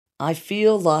I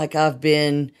feel like I've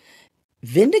been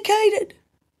vindicated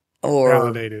or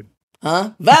validated.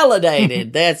 Huh?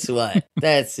 Validated. That's what.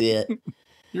 That's it.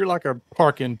 You're like a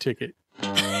parking ticket.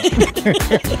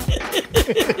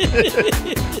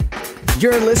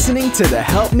 You're listening to the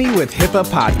Help Me with HIPAA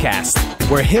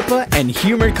podcast, where HIPAA and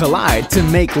humor collide to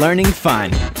make learning fun.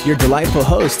 Your delightful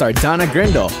hosts are Donna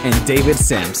Grindle and David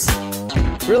Sims.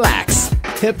 Relax.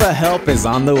 HIPAA help is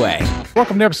on the way.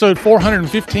 Welcome to episode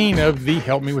 415 of the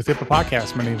Help Me with HIPAA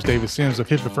podcast. My name is David Sims of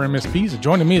HIPAA for MSPs. And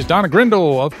joining me is Donna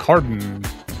Grindle of Carden.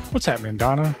 What's happening,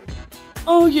 Donna?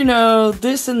 Oh, you know,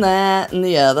 this and that and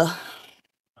the other.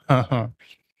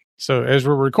 So as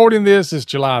we're recording this, it's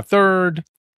July 3rd,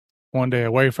 one day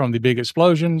away from the big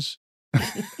explosions.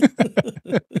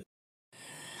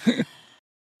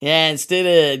 Yeah,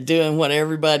 instead of doing what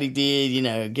everybody did, you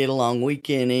know, get a long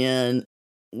weekend in,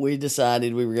 we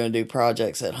decided we were going to do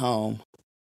projects at home.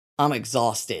 I'm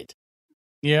exhausted.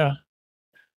 Yeah.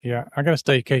 I got a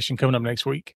staycation coming up next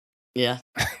week. Yeah.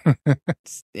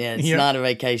 It's not a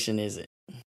vacation, is it?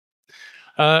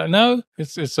 No,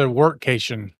 it's a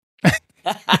workcation.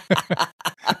 I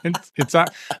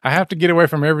have to get away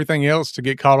from everything else to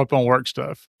get caught up on work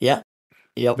stuff. Yep.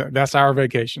 That's our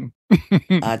vacation.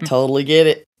 I totally get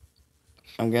it.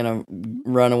 I'm going to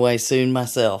run away soon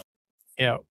myself.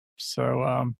 Yeah.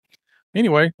 So,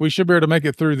 anyway, we should be able to make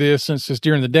it through this since it's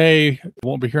during the day.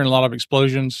 Won't be hearing a lot of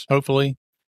explosions, hopefully.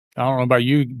 I don't know about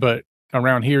you, but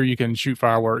around here you can shoot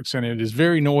fireworks and it is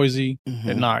very noisy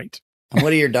at night. What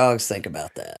do your dogs think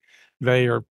about that? They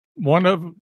are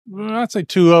I'd say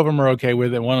two of them are okay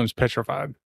with it. One of them's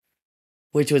petrified.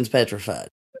 Which one's petrified?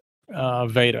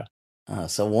 Veda.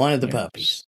 So one of the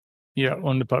puppies. Yeah,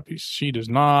 one of the puppies. She does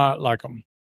not like them.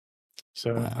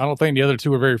 So I don't think the other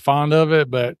two are very fond of it,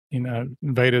 but, you know,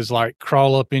 Veda's like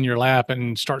crawl up in your lap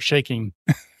and start shaking.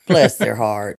 Bless their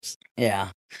hearts.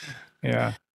 Yeah.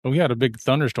 Yeah. We had a big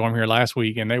thunderstorm here last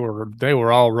week, and they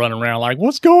were all running around like,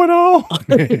 "What's going on?"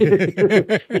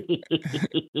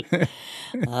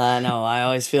 I know. I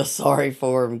always feel sorry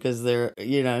for them because they're,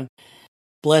 you know,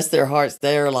 bless their hearts.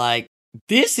 They're like,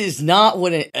 this is not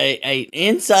what an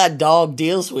inside dog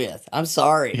deals with. I'm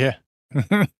sorry. Yeah.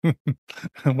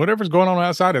 Whatever's going on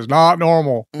outside is not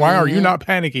normal. Why are you not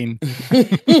panicking?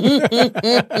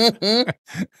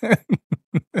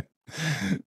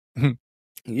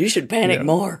 You should panic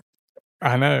more.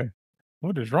 I know.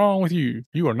 What is wrong with you?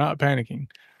 You are not panicking.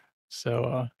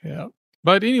 So, yeah.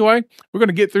 But anyway, we're going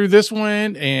to get through this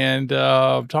one and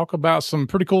talk about some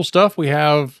pretty cool stuff. We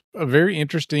have a very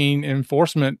interesting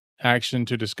enforcement action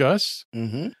to discuss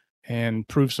and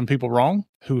prove some people wrong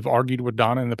who've argued with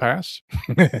Donna in the past.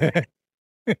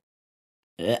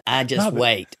 I just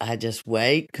wait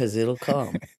because it'll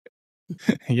come.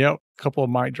 Yep. A couple of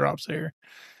mic drops there.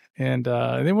 And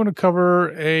they want to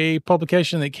cover a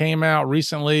publication that came out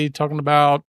recently talking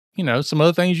about, you know, some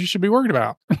other things you should be worried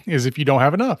about is if you don't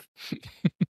have enough.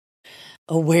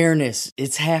 Awareness.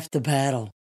 It's half the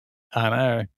battle. I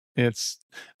know.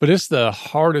 But it's the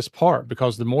hardest part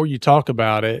because the more you talk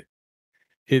about it,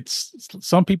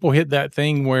 some people hit that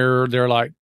thing where they're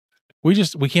like, we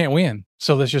can't win.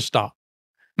 So let's just stop.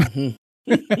 And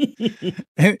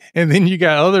then you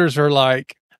got others who are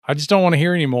like, I just don't want to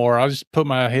hear anymore. I'll just put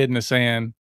my head in the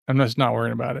sand. I'm just not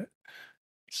worrying about it.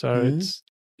 So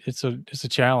it's a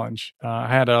challenge. I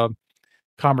had a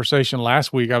conversation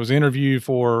last week. I was interviewed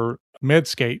for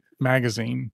Medscape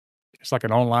magazine. It's like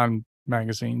an online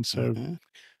magazine. So,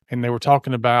 and they were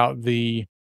talking about the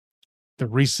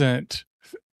recent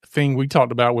thing we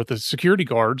talked about with the security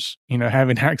guards, you know,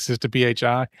 having access to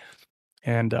PHI.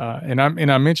 And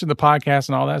I mentioned the podcast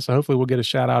and all that. So hopefully we'll get a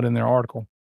shout out in their article.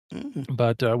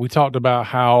 But we talked about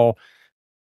how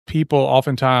people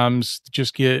oftentimes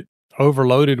just get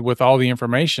overloaded with all the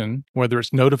information, whether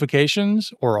it's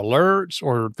notifications or alerts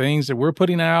or things that we're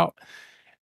putting out.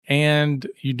 And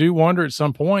you do wonder at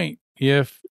some point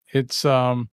if it's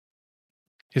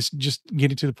just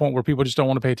getting to the point where people just don't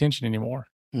want to pay attention anymore.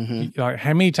 Like,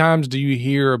 how many times do you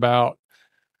hear about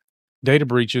data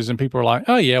breaches and people are like,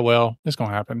 oh yeah, well, it's going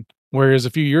to happen. Whereas a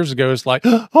few years ago, it's like,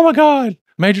 oh my God,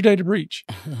 major data breach.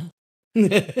 You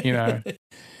know,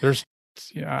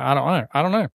 I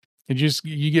don't know.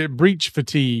 You get breach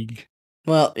fatigue.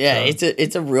 Well, yeah, so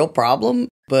it's a real problem,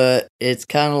 but it's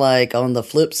kind of like on the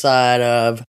flip side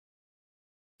of,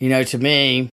 you know, to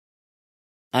me,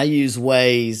 I use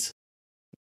Waze,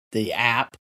 the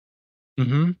app,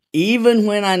 even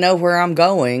when I know where I'm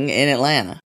going in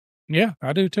Atlanta. Yeah,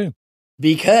 I do too.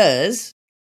 Because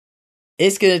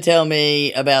it's going to tell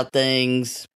me about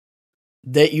things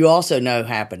that you also know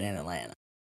happen in Atlanta.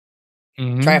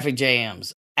 Traffic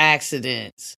jams,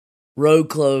 accidents, road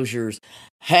closures.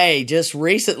 Hey, just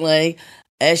recently,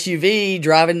 SUV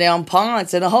driving down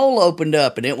Ponce and a hole opened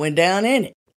up and it went down in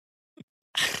it.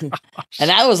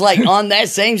 And I was like on that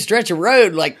same stretch of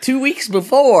road like 2 weeks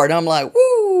before. And I'm like,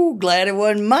 woo, glad it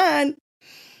wasn't mine.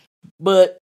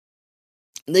 But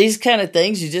these kind of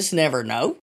things, you just never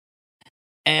know.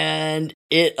 And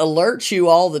it alerts you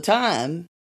all the time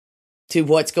to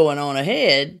what's going on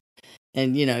ahead.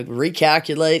 And,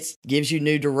 recalculates, gives you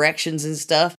new directions and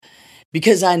stuff.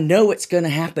 Because I know it's going to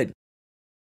happen.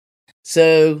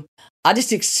 So I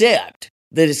just accept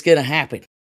that it's going to happen.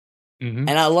 Mm-hmm.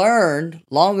 And I learned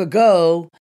long ago,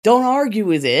 don't argue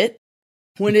with it.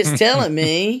 When it's telling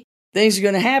me things are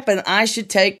going to happen, I should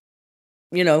take,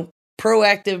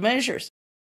 proactive measures.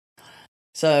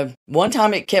 So one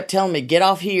time it kept telling me, get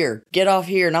off here.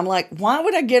 And I'm like, why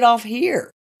would I get off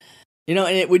here? And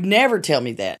it would never tell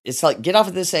me that. It's like, get off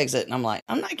at this exit. And I'm like,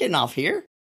 I'm not getting off here.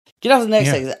 Get off the next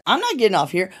exit. I'm not getting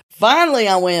off here. Finally,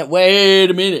 I went, wait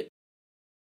a minute.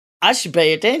 I should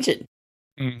pay attention.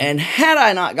 Mm-hmm. And had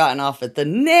I not gotten off at the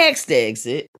next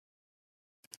exit,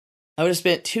 I would have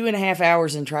spent 2.5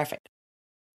 hours in traffic.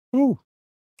 Ooh.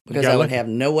 Because I would have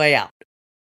no way out.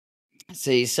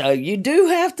 See, so you do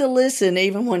have to listen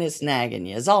even when it's nagging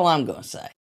you, is all I'm going to say.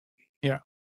 Yeah.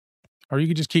 Or you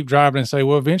could just keep driving and say,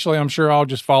 well, eventually I'm sure I'll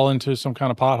just fall into some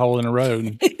kind of pothole in the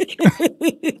road.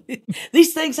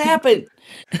 These things happen.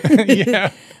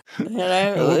 Yeah.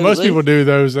 Well, most people do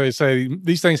those. They say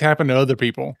these things happen to other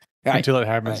people until it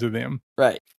happens to them.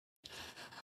 Right.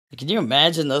 Can you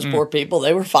imagine those poor people?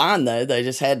 They were fine, though. They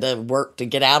just had to work to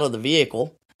get out of the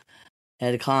vehicle.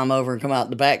 Had to climb over and come out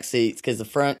the back seats because the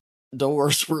front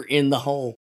doors were in the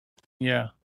hole. Yeah.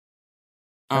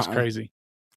 That's crazy.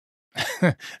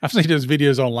 I've seen those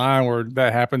videos online where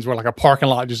that happens, where like a parking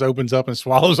lot just opens up and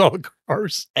swallows all the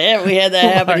cars. Yeah, we had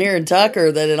that happen here in Tucker,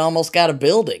 that it almost got a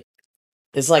building.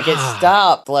 It's like it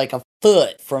stopped like a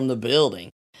foot from the building.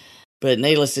 But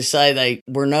needless to say, they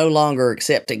were no longer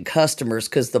accepting customers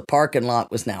because the parking lot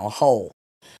was now a hole.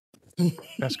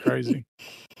 That's crazy.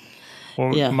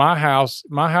 Well, yeah. My house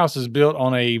is built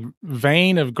on a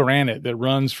vein of granite that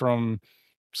runs from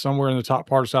somewhere in the top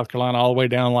part of South Carolina all the way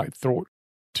down like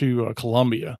to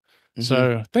Columbia. Mm-hmm.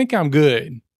 So I think I'm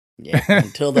good. Yeah,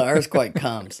 until the earthquake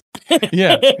comes.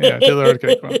 yeah, until the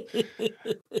earthquake comes.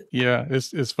 Yeah,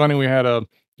 it's funny.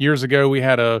 Years ago we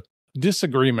had a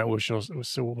disagreement, which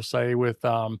we'll say, with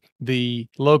the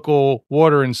local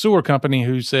water and sewer company,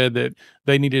 who said that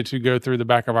they needed to go through the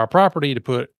back of our property to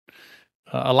put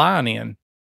a line in,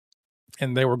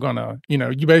 and they were gonna,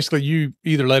 you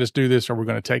either let us do this or we're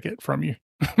gonna take it from you.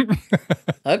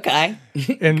 Okay.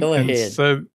 Go ahead.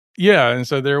 So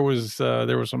there was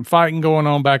some fighting going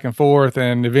on back and forth,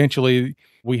 and eventually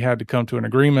we had to come to an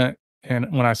agreement.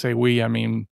 And when I say we, I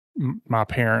mean my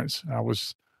parents. I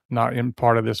was not in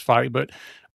part of this fight, but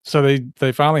so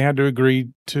they finally had to agree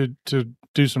to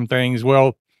do some things.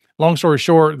 Well, long story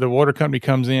short, the water company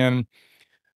comes in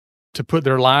to put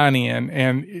their line in,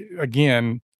 and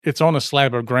again, it's on a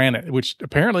slab of granite, which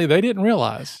apparently they didn't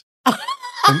realize.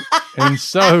 And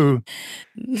so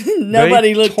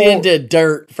nobody looked into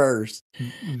dirt first.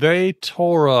 They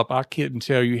tore up, I couldn't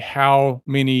tell you how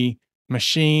many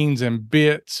machines and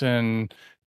bits, and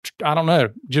I don't know,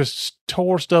 just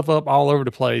tore stuff up all over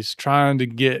the place trying to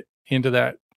get into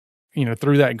that,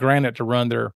 through that granite to run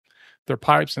their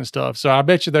pipes and stuff. So I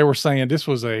bet you they were saying this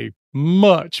was a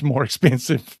much more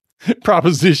expensive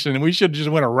proposition, and we should have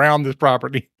just went around this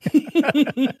property.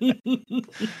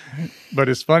 But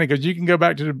it's funny because you can go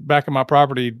back to the back of my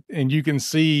property and you can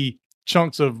see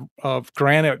chunks of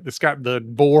granite that's got the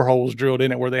bore holes drilled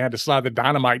in it where they had to slide the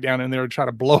dynamite down in there to try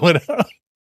to blow it up.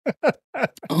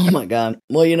 Oh my God.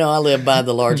 Well, I live by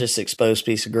the largest exposed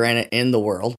piece of granite in the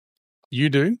world. You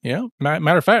do? Yeah.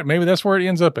 Matter of fact, maybe that's where it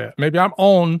ends up at. Maybe I'm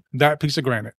on that piece of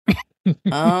granite.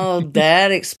 Oh,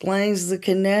 that explains the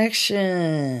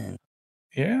connection.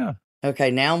 Yeah. Okay,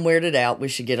 now I'm weirded out. We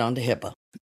should get on to HIPAA.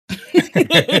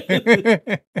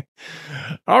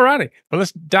 All righty. Well,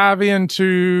 let's dive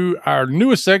into our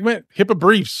newest segment, HIPAA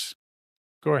Briefs.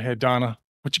 Go ahead, Donna.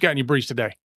 What you got in your briefs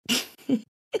today?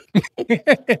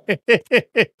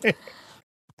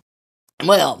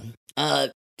 Well,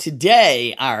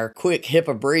 today our quick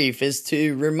HIPAA brief is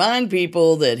to remind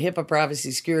people that HIPAA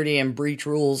privacy, security, and breach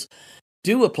rules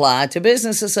do apply to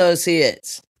business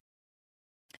associates.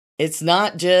 It's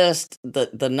not just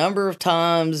the number of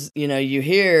times, you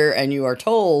hear and you are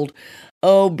told,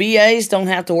 oh, BAs don't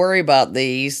have to worry about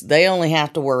these. They only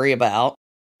have to worry about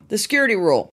the security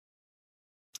rule.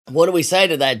 What do we say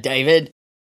to that, David?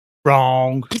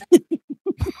 Wrong.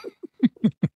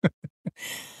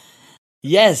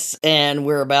 Yes, and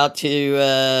we're about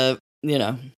to,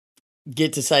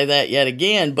 get to say that yet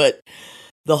again. But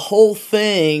the whole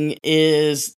thing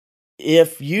is,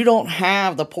 if you don't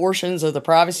have the portions of the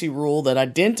privacy rule that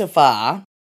identify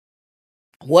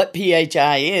what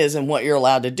PHI is and what you're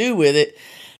allowed to do with it,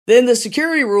 then the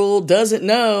security rule doesn't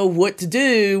know what to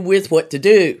do with what to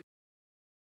do.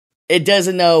 It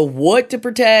doesn't know what to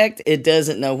protect. It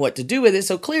doesn't know what to do with it.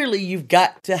 So clearly you've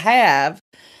got to have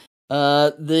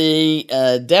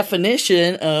the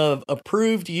definition of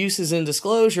approved uses and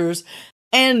disclosures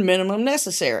and minimum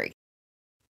necessary.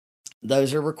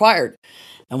 Those are required.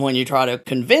 And when you try to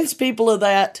convince people of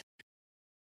that,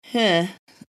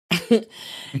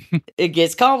 it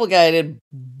gets complicated,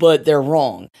 but they're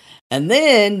wrong. And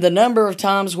then the number of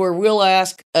times where we'll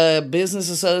ask a business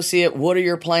associate, what are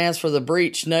your plans for the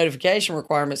breach notification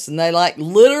requirements? And they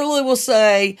literally will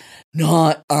say,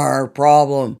 not our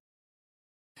problem.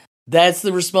 That's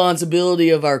the responsibility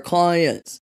of our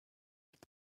clients.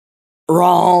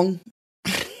 Wrong.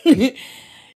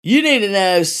 You need to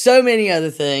know so many other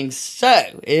things.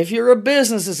 So, if you're a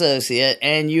business associate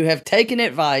and you have taken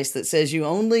advice that says you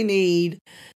only need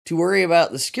to worry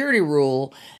about the security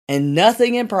rule and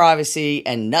nothing in privacy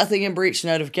and nothing in breach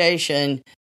notification,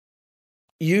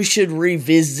 you should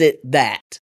revisit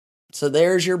that. So,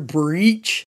 there's your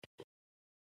breach.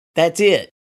 That's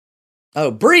it. Oh,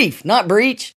 brief, not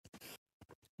breach.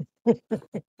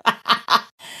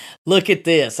 Look at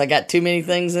this. I got too many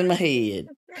things in my head.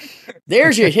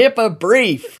 There's your HIPAA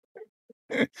brief.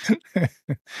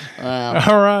 Wow.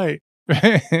 All right.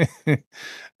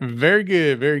 Very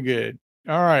good. Very good.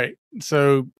 All right.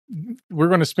 So we're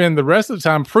going to spend the rest of the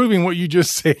time proving what you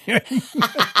just said.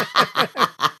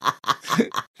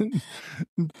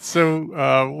 So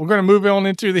we're going to move on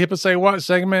into the HIPAA Say What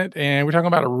segment, and we're talking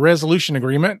about a resolution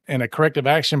agreement and a corrective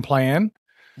action plan.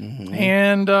 Mm-hmm.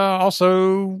 And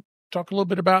also talk a little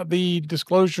bit about the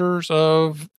disclosures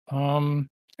of an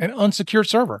unsecured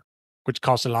server, which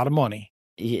costs a lot of money.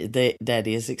 Yeah, that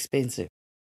is expensive.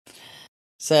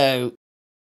 So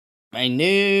a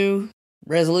new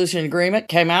resolution agreement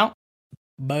came out.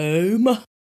 Boom.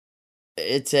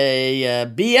 It's a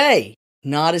BA,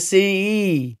 not a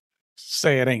CE.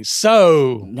 Say it ain't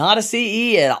so. Not a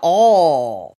CE at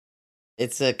all.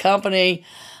 It's a company,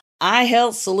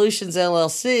 iHealth Solutions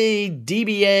LLC,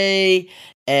 DBA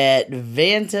at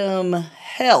Vantum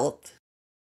Health,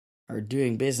 are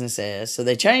doing business as. So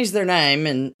they changed their name,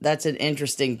 and that's an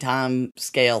interesting time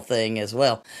scale thing as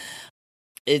well.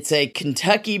 It's a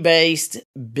Kentucky-based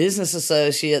business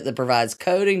associate that provides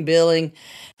coding, billing,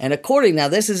 and now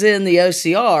this is in the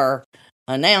OCR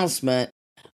announcement,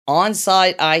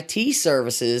 on-site IT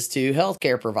services to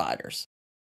healthcare providers.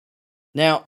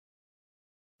 Now,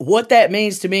 what that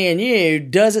means to me and you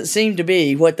doesn't seem to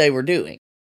be what they were doing.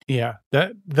 Yeah,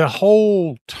 that the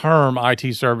whole term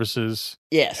IT services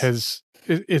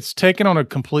it's taken on a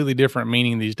completely different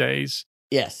meaning these days.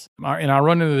 Yes. And I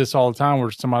run into this all the time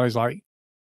where somebody's like,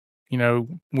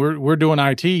 we're doing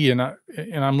IT, and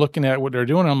I'm looking at what they're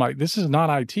doing. And I'm like, this is not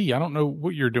IT. I don't know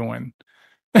what you're doing.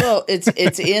 Well,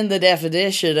 it's in the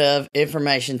definition of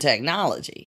information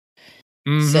technology.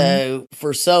 Mm-hmm. So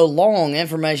for so long,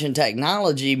 information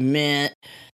technology meant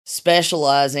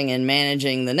specializing in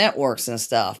managing the networks and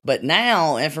stuff. But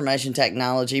now information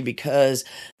technology, because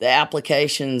the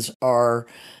applications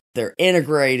they're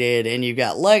integrated and you've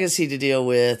got legacy to deal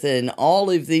with and all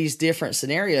of these different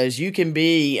scenarios, you can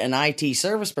be an IT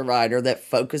service provider that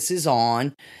focuses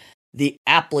on the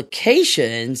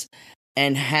applications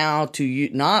and how to,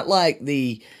 not like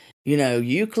the,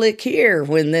 you click here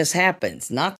when this happens,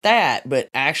 not that, but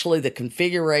actually the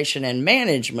configuration and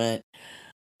management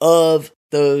of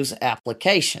those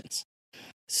applications.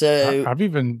 So I've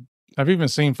even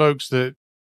seen folks that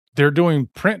they're doing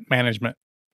print management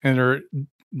and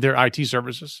their IT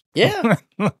services. Yeah.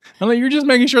 I'm like, you're just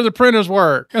making sure the printers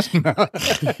work.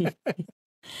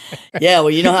 Yeah, well,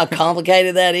 you know how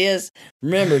complicated that is?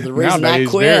 Remember, the reason I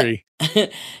quit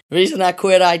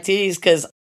IT is because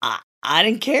I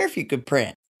didn't care if you could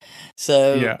print.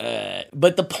 So, yeah.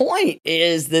 But the point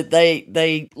is that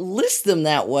they list them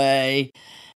that way.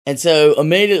 And so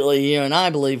immediately, you and I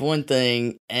believe one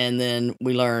thing, and then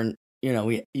we learn,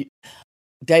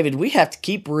 David, we have to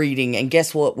keep reading. And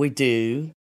guess what we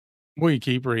do? We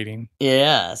keep reading.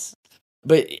 Yes.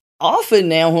 But often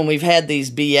now when we've had these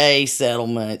BA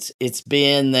settlements, it's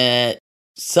been that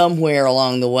somewhere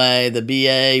along the way, the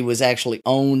BA was actually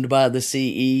owned by the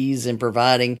CEs and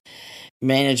providing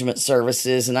management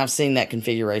services. And I've seen that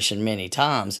configuration many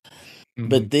times. Mm-hmm.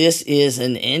 But this is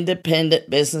an independent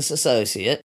business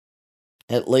associate.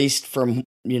 at least from,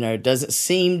 doesn't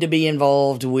seem to be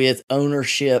involved with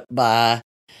ownership by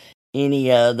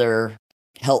any other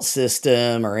health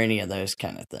system or any of those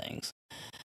kind of things.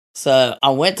 So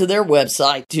I went to their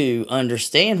website to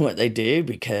understand what they do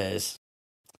because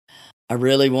I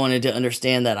really wanted to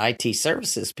understand that IT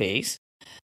services piece.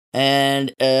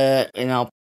 And I'll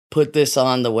put this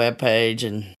on the webpage,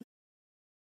 and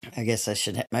I guess I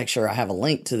should make sure I have a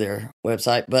link to their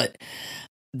website. But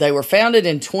they were founded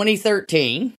in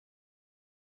 2013.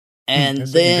 And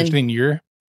That's then, an interesting year.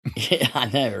 Yeah, I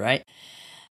know, right?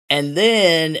 And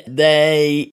then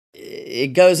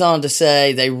it goes on to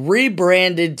say they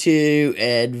rebranded to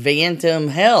Advantum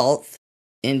Health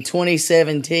in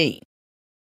 2017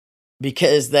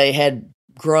 because they had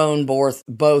grown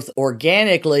both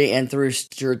organically and through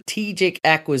strategic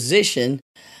acquisition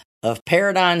of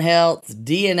Paradigm Health,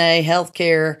 DNA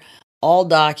Healthcare, All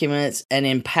Documents, and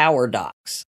Empower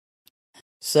Docs.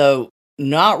 So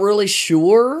not really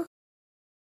sure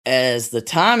as the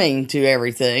timing to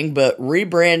everything, but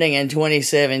rebranding in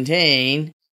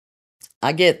 2017,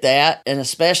 I get that. And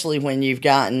especially when you've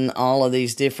gotten all of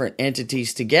these different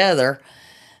entities together,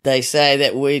 they say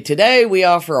that today we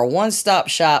offer a one-stop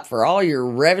shop for all your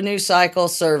revenue cycle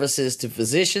services to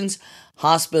physicians,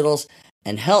 hospitals,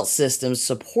 and health systems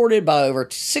supported by over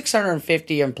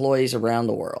 650 employees around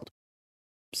the world.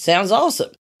 Sounds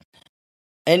awesome.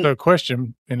 And So,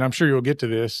 question, and I'm sure you'll get to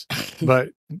this, but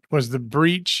was the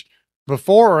breach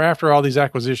before or after all these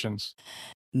acquisitions?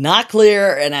 Not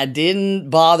clear, and I didn't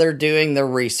bother doing the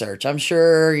research. I'm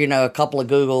sure, a couple of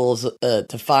Googles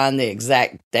to find the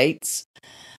exact dates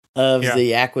of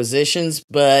the acquisitions,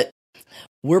 but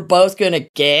we're both going to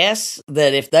guess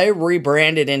that if they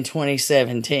rebranded in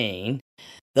 2017,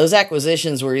 those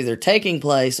acquisitions were either taking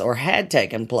place or had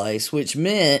taken place, which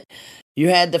meant you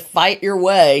had to fight your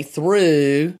way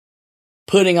through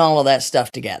putting all of that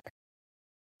stuff together.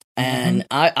 And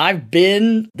I've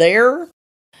been there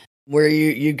where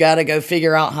you got to go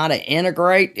figure out how to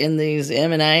integrate in these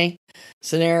M&A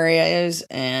scenarios.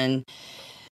 And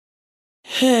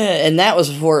that was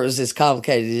before it was as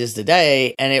complicated as it is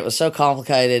today. And it was so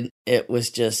complicated, it was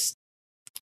just,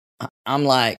 I'm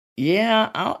like,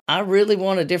 yeah, I really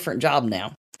want a different job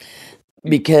now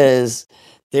because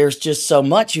there's just so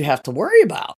much you have to worry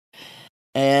about.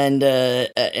 And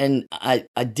I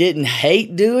didn't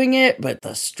hate doing it, but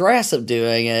the stress of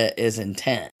doing it is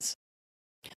intense.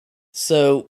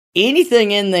 So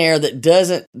anything in there that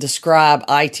doesn't describe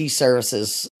IT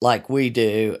services like we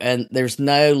do, and there's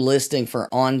no listing for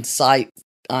on-site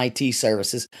IT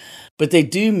services, but they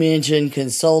do mention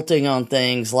consulting on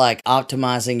things like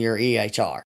optimizing your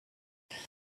EHR.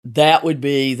 That would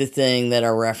be the thing that I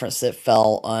referenced that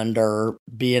fell under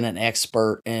being an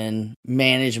expert in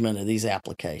management of these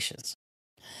applications.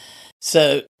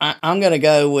 So I'm going to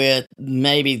go with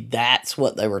maybe that's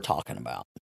what they were talking about.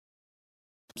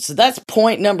 So that's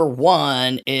point number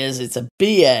one, is it's a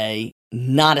BA,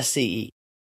 not a CE.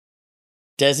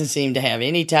 Doesn't seem to have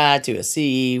any tie to a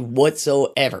CE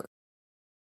whatsoever.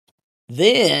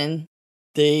 Then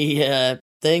the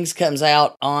things comes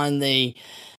out on the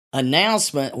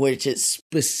announcement, which it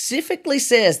specifically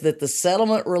says that the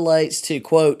settlement relates to,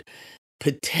 quote,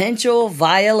 potential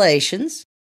violations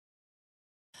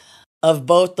of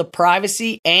both the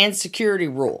privacy and security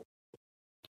rule.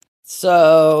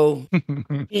 So,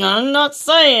 I'm not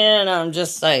saying, I'm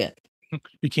just saying.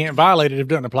 You can't violate it if it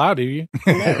doesn't apply to you.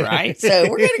 Right? So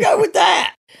we're going to go with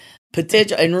that.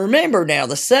 Potential. And remember now,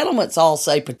 the settlements all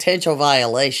say potential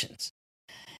violations.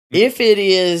 If it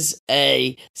is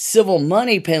a civil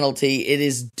money penalty, it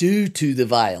is due to the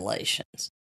violations.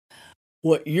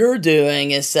 What you're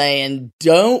doing is saying,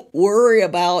 don't worry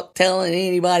about telling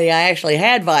anybody I actually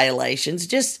had violations.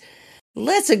 Just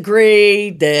let's agree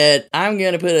that I'm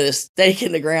going to put a stake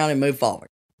in the ground and move forward.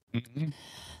 Mm-hmm.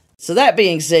 So that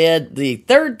being said, the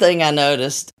third thing I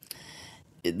noticed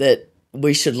that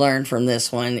we should learn from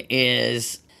this one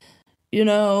is,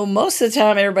 most of the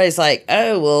time everybody's like,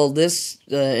 oh, well, this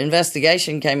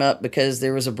investigation came up because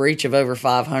there was a breach of over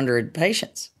 500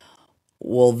 patients.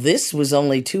 Well, this was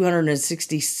only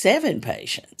 267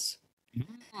 patients.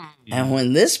 Mm-hmm. And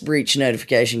when this breach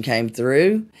notification came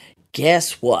through,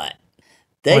 guess what?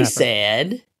 They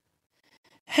said,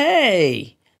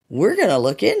 hey, we're going to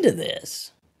look into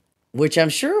this, which I'm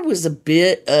sure was a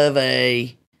bit of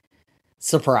a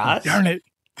surprise. Darn it.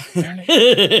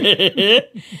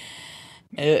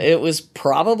 It was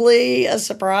probably a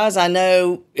surprise. I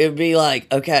know it would be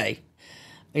like, okay,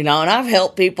 and I've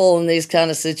helped people in these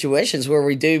kind of situations where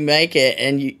we do make it,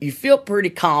 and you feel pretty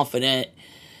confident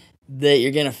that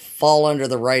you're going to fall under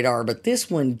the radar, but this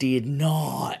one did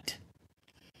not.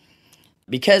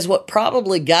 because what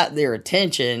probably got their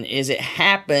attention is it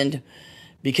happened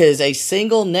because a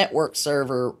single network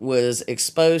server was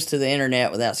exposed to the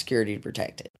internet without security to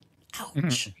protect it.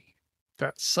 Ouch.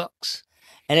 That sucks.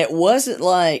 And it wasn't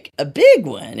like a big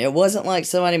one. It wasn't like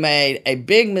somebody made a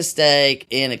big mistake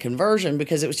in a conversion,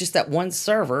 because it was just that one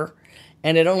server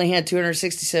and it only had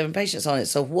 267 patients on it.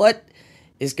 So what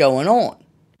is going on?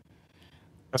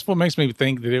 That's what makes me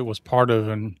think that it was part of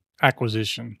an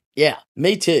acquisition. Yeah,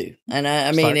 me too. And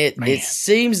I mean, like, it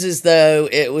seems as though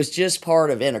it was just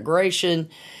part of integration.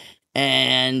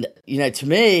 And, to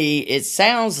me, it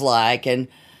sounds like, and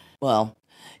well,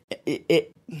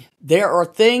 there are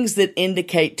things that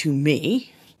indicate to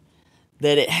me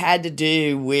that it had to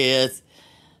do with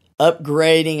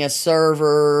upgrading a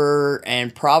server,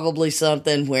 and probably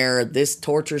something where this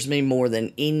tortures me more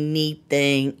than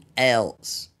anything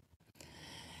else.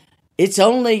 It's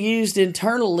only used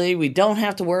internally. We don't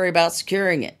have to worry about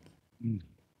securing it.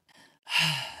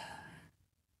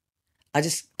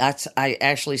 I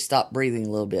actually stop breathing a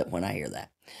little bit when I hear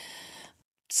that.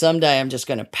 Someday I'm just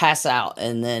going to pass out,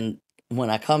 and then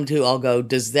when I come to, I'll go,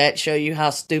 does that show you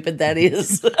how stupid that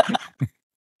is?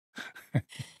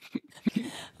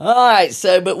 All right,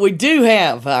 but we do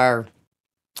have our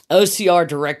OCR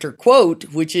director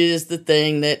quote, which is the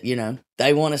thing that,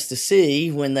 they want us to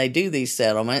see when they do these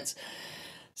settlements.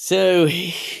 So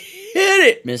hit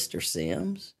it, Mr.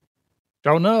 Sims.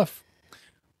 Sure enough.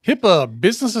 HIPAA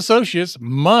business associates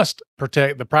must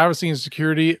protect the privacy and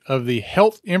security of the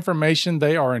health information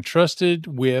they are entrusted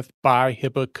with by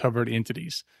HIPAA-covered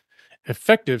entities.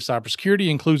 Effective cybersecurity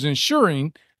includes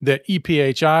ensuring that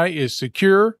EPHI is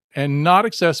secure and not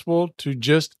accessible to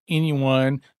just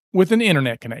anyone with an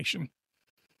internet connection.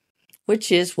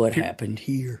 Which is what happened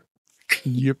here.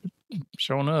 Yep,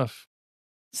 sure enough.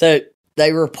 So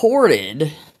they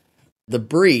reported the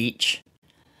breach,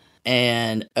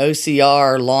 and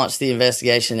OCR launched the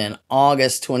investigation in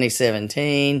August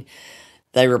 2017.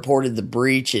 They reported the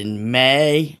breach in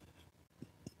May,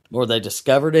 or they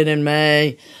discovered it in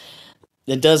May.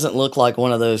 It doesn't look like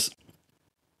one of those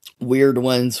weird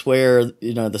ones where,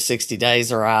 the 60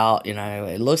 days are out.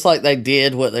 It looks like they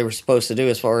did what they were supposed to do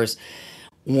as far as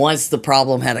once the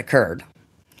problem had occurred.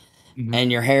 Mm-hmm.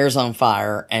 And your hair's on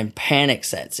fire and panic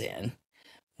sets in,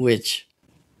 which,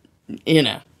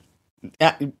 I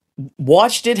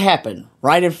watched it happen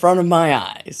right in front of my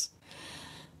eyes.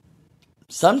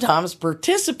 Sometimes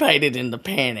participated in the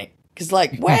panic. Because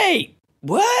wait,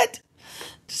 what?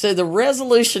 So the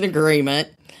resolution agreement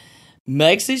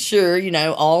makes it sure,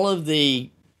 all of the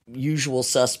usual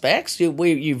suspects.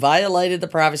 You violated the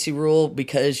privacy rule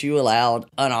because you allowed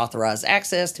unauthorized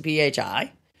access to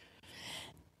PHI.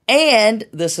 And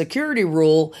the security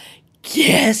rule,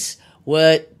 guess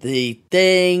what the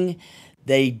thing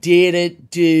they didn't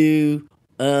do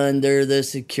under the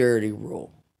security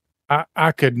rule?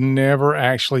 I could never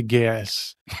actually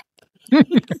guess. I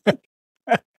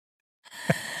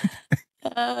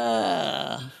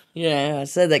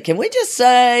said that. Can we just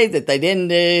say that they didn't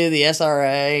do the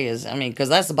SRA? Because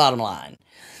that's the bottom line.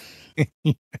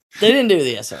 They didn't do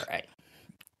the SRA.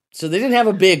 So they didn't have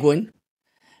a big one.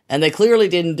 And they clearly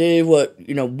didn't do what,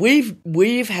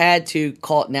 we've had to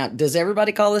call. Now, does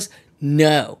everybody call this?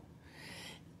 No.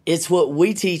 It's what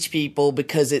we teach people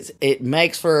because it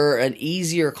makes for an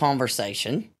easier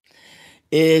conversation.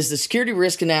 Is the security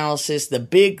risk analysis the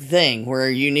big thing where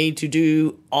you need to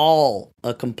do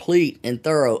a complete and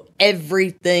thorough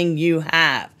everything you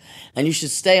have. And you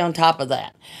should stay on top of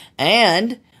that.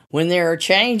 And when there are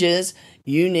changes,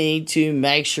 you need to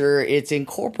make sure it's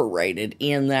incorporated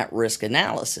in that risk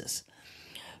analysis.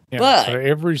 Yeah, but so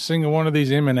every single one of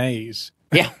these M&As.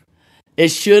 Yeah, it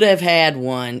should have had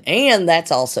one, and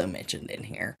that's also mentioned in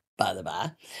here, by the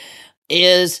by,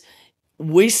 is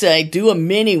we say do a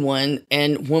mini one,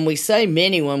 and when we say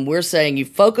mini one, we're saying you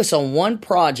focus on one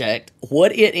project,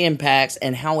 what it impacts,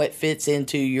 and how it fits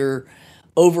into your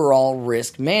overall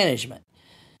risk management.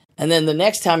 And then the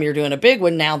next time you're doing a big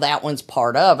one, now that one's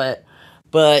part of it.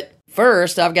 But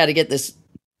first, I've got to get this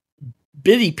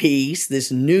bitty piece,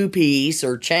 this new piece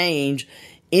or change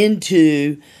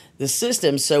into the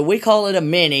system. So we call it a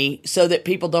mini so that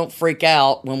people don't freak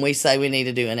out when we say we need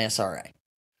to do an SRA.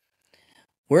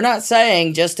 We're not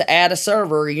saying just to add a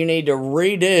server, you need to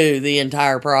redo the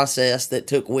entire process that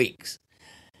took weeks.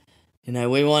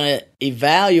 We want to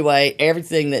evaluate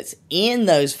everything that's in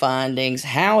those findings,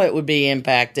 how it would be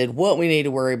impacted, what we need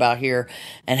to worry about here,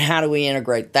 and how do we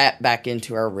integrate that back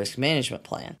into our risk management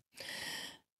plan.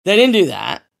 They didn't do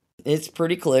that. It's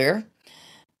pretty clear.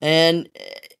 And,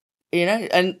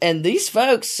 and these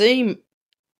folks seem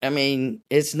I mean,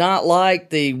 it's not like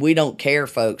the we don't care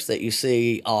folks that you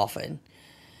see often.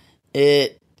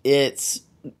 It's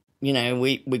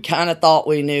we kind of thought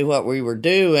we knew what we were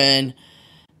doing,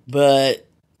 but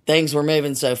things were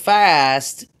moving so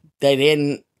fast, they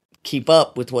didn't keep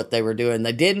up with what they were doing.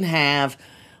 They didn't have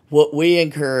what we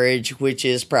encourage, which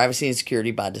is privacy and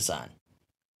security by design.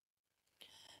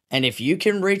 And if you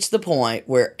can reach the point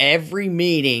where every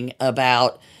meeting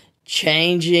about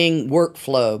changing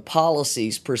workflow,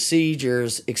 policies,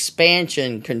 procedures,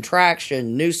 expansion,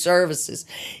 contraction, new services,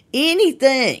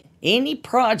 anything, any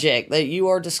project that you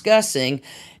are discussing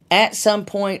at some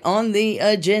point on the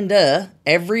agenda,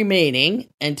 every meeting,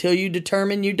 until you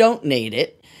determine you don't need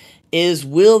it, is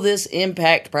will this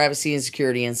impact privacy and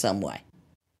security in some way?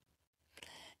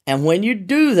 And when you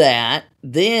do that,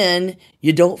 then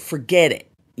you don't forget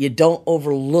it. You don't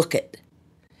overlook it.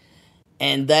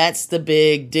 And that's the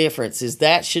big difference, is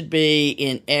that should be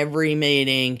in every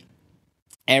meeting,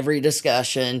 every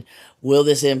discussion. Will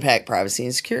this impact privacy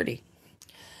and security?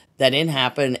 That didn't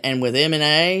happen. And with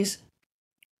M&As,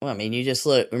 well, I mean, you just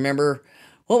look. Remember,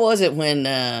 what was it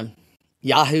when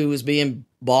Yahoo was being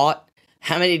bought?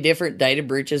 How many different data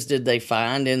breaches did they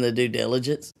find in the due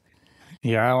diligence?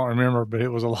 Yeah, I don't remember, but it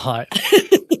was a lot.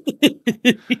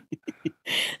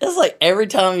 It's like every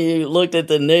time you looked at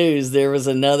the news, there was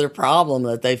another problem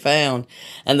that they found,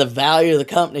 and the value of the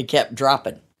company kept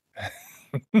dropping.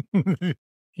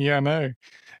 Yeah, I know.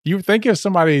 You would think if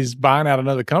somebody's buying out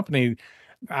another company,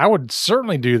 I would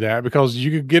certainly do that because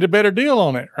you could get a better deal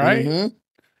on it, right? Mm-hmm.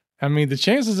 I mean, the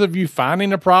chances of you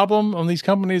finding a problem on these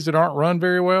companies that aren't run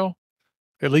very well,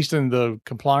 at least in the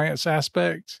compliance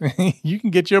aspect, you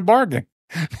can get you a bargain.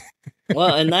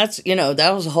 Well, and that's,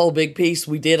 that was a whole big piece.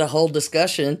 We did a whole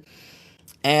discussion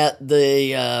at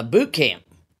the boot camp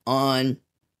on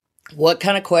what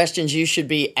kind of questions you should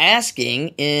be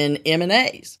asking in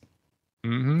M&As.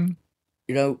 Mm-hmm.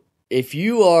 If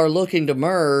you are looking to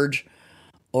merge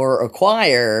or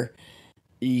acquire,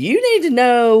 you need to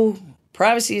know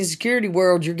privacy and security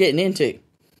world you're getting into.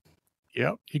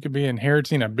 Yep. You could be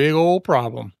inheriting a big old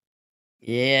problem.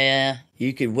 Yeah.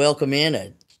 You could welcome in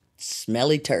a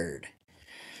smelly turd.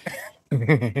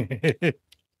 Is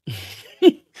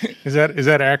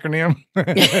that acronym?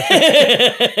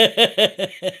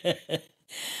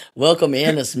 Welcome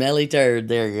in a smelly turd.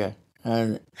 There you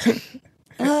go.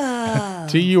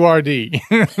 TURD.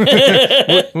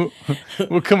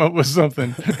 We'll come up with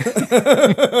something.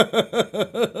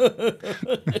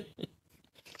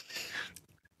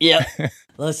 Yep.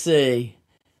 Let's see.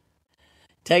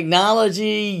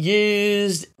 Technology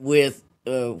used with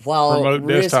while remote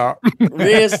desktop.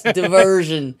 risk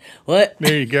diversion. What?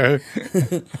 There you go.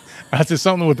 I said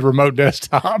something with the remote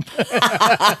desktop.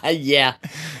 Yeah.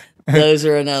 Those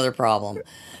are another problem.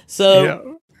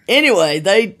 So anyway,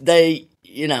 they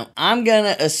I'm going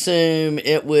to assume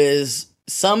it was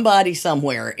somebody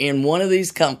somewhere in one of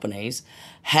these companies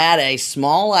had a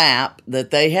small app that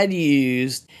they had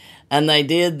used, and they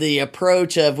did the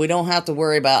approach of, we don't have to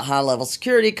worry about high level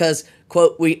security because,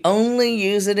 quote, we only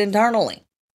use it internally.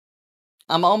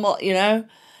 I'm almost,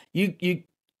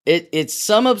 it's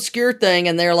some obscure thing,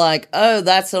 and they're like, oh,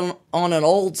 that's on an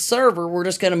old server. We're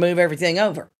just going to move everything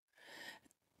over.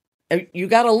 You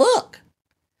got to look.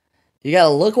 You got to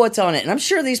look what's on it. And I'm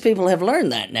sure these people have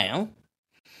learned that now.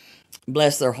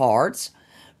 Bless their hearts.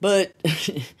 But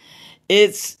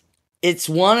it's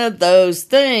one of those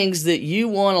things that you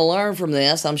want to learn from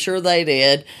this. I'm sure they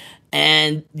did.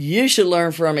 And you should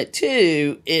learn from it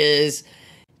too, is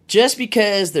just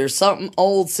because there's something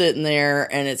old sitting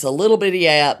there and it's a little bitty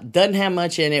app, doesn't have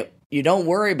much in it, you don't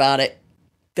worry about it.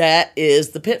 That is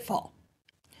the pitfall.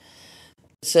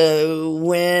 So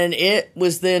when it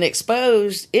was then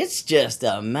exposed, it's just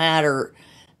a matter.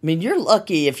 I mean, you're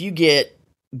lucky if you get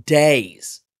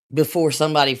days before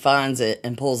somebody finds it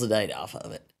and pulls the data off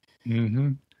of it.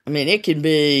 Mm-hmm. I mean, it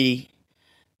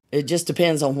just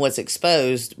depends on what's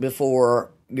exposed before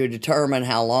you determine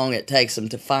how long it takes them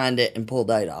to find it and pull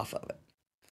data off of it.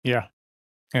 Yeah.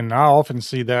 And I often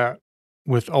see that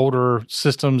with older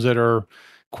systems that are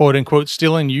quote unquote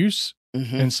still in use.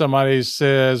 Mm-hmm. And somebody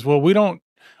says, well, we don't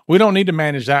need to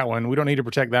manage that one. We don't need to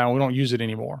protect that one. We don't use it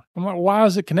anymore. I'm like, why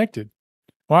is it connected?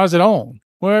 Why is it on?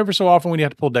 Well, every so often we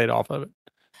have to pull data off of it.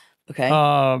 Okay.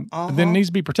 Then it needs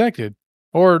to be protected.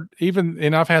 Or even,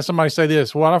 and I've had somebody say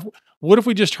this, what if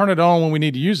we just turn it on when we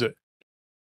need to use it?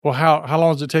 Well, how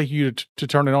long does it take you to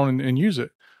turn it on and use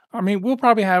it? I mean, we'll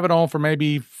probably have it on for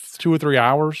maybe 2 or 3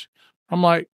 hours. I'm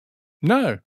like,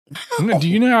 no. Do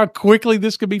you know how quickly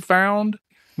this could be found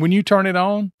when you turn it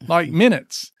on? Like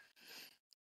minutes.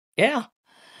 Yeah.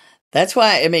 That's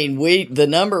why, I mean, the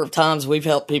number of times we've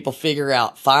helped people figure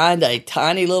out, find a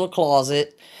tiny little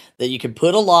closet that you can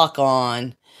put a lock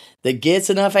on that gets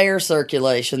enough air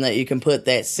circulation that you can put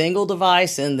that single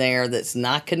device in there that's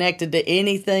not connected to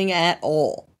anything at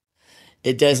all.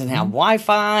 It doesn't have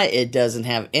Wi-Fi. It doesn't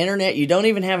have internet. You don't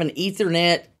even have an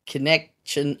Ethernet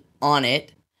connection on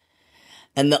it.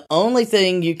 And the only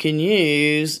thing you can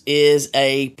use is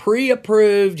a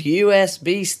pre-approved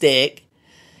USB stick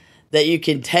that you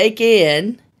can take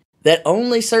in, that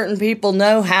only certain people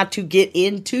know how to get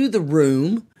into the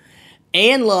room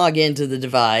and log into the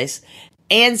device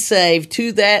and save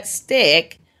to that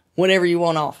stick whenever you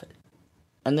want off it.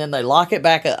 And then they lock it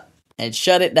back up and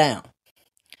shut it down.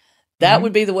 That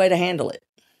would be the way to handle it.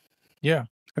 Yeah.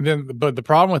 And then, but the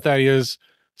problem with that is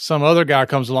some other guy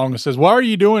comes along and says, why are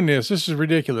you doing this? This is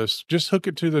ridiculous. Just hook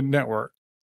it to the network.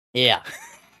 Yeah.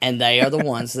 And they are the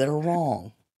ones that are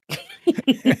wrong.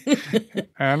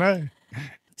 I know.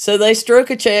 So they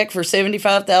stroke a check for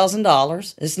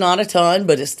 $75,000. It's not a ton,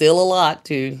 but it's still a lot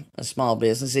to a small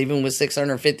business, even with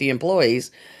 650 employees.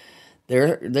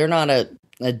 They're not a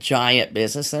giant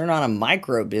business. They're not a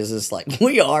micro business like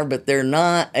we are, but they're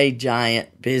not a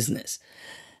giant business.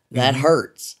 That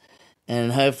hurts.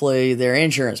 And hopefully their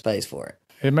insurance pays for it.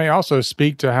 It may also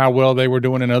speak to how well they were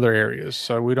doing in other areas.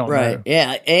 So we don't know.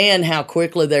 Yeah. And how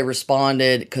quickly they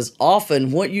responded. Because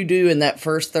often what you do in that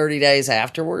first 30 days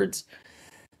afterwards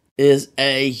is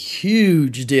a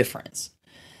huge difference.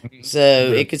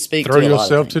 So it could speak to a lot of things.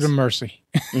 Throw yourself to the mercy.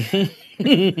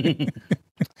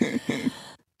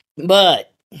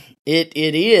 But it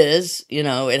is,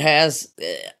 it has,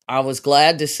 I was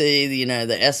glad to see, the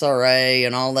SRA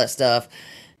and all that stuff.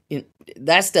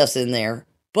 That stuff's in there.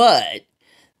 But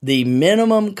the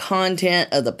minimum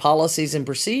content of the policies and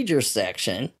procedures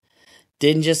section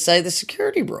didn't just say the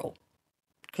security rule.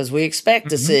 Because we expect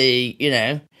to see,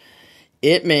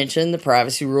 it mentioned the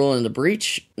privacy rule and the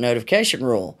breach notification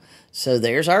rule. So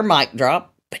there's our mic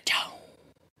drop.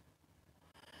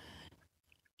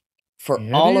 For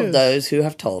all of those who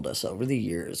have told us over the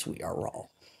years we are wrong.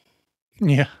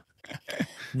 Yeah.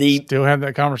 Still have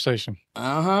that conversation.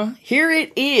 Here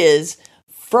it is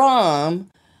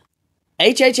from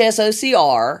HHS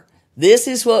OCR. This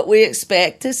is what we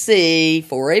expect to see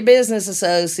for a business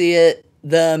associate,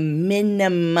 the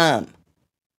minimum.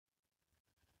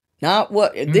 Not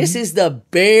what, this is the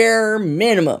bare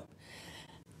minimum.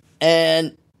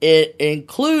 And it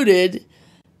included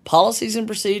policies and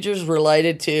procedures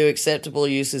related to acceptable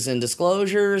uses and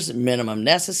disclosures, minimum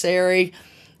necessary,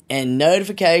 and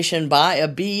notification by a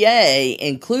BA,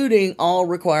 including all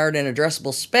required and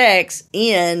addressable specs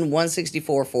in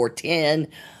 164.410.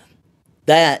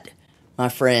 That, my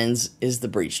friends, is the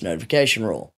breach notification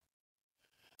rule.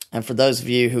 And for those of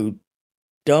you who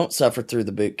don't suffer through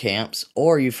the boot camps,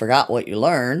 or you forgot what you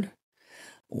learned,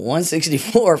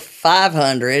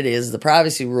 164.500 is the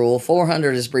privacy rule,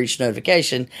 400 is breach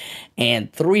notification, and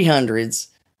 300s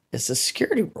is the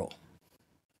security rule.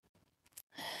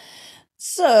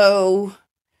 So,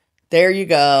 there you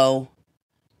go.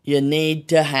 You need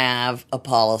to have a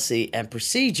policy and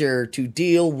procedure to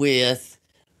deal with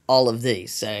all of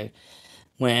these. So,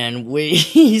 when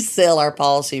we sell our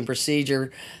policy and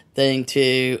procedure thing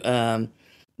to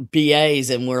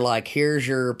BAs and we're like, here's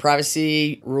your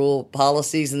privacy rule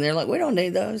policies, and they're like, we don't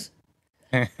need those.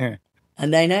 And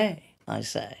they know, I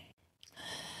say.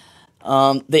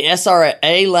 The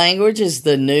SRA language is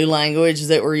the new language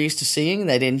that we're used to seeing.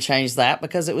 They didn't change that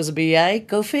because it was a BA.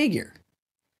 Go figure.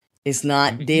 It's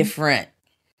not different.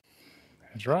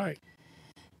 That's right.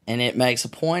 And it makes a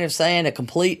point of saying a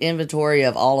complete inventory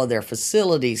of all of their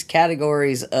facilities,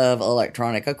 categories of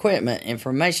electronic equipment,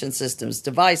 information systems,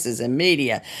 devices, and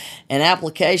media, and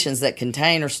applications that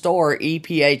contain or store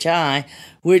EPHI,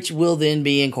 which will then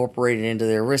be incorporated into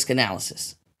their risk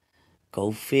analysis.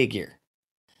 Go figure.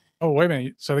 Oh, wait a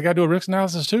minute. So they got to do a risk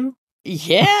analysis too?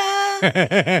 Yeah.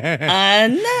 I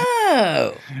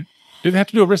know. Do they have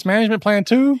to do a risk management plan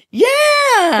too?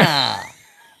 Yeah.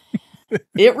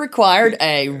 It required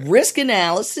a risk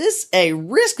analysis, a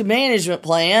risk management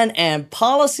plan, and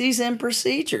policies and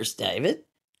procedures, David.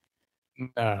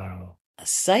 No. I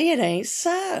say it ain't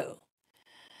so.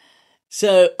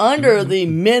 So, under the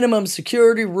minimum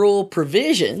security rule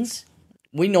provisions,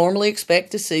 we normally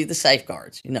expect to see the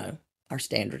safeguards, our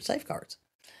standard safeguards.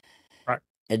 Right.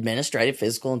 Administrative,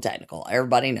 physical, and technical.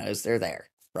 Everybody knows they're there,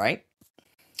 right?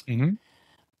 Mm-hmm.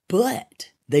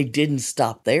 But they didn't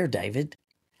stop there, David.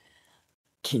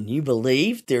 Can you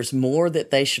believe there's more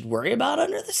that they should worry about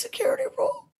under the security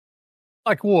rule?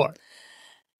 Like what?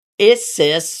 It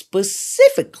says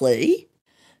specifically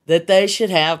that they should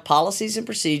have policies and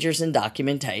procedures and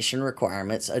documentation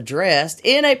requirements addressed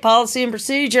in a policy and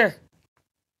procedure.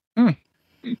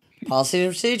 Policy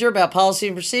and procedure about policy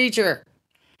and procedure.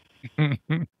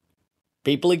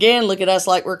 People again look at us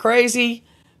like we're crazy.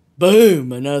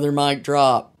 Boom, another mic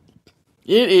drop.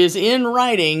 It is in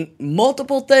writing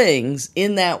multiple things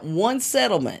in that one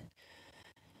settlement.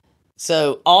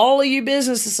 So all of you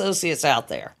business associates out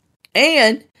there,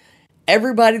 and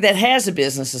everybody that has a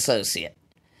business associate,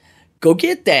 go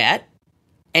get that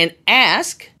and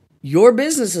ask your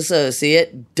business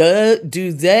associate,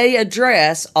 do they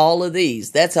address all of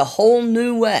these? That's a whole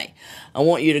new way. I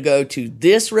want you to go to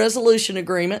this resolution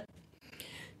agreement,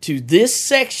 to this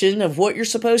section of what you're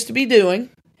supposed to be doing,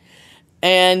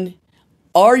 and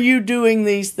are you doing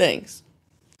these things?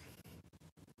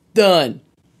 Done.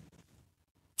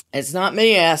 It's not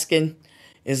me asking,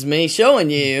 it's me showing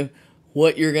you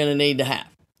what you're going to need to have.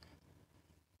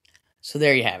 So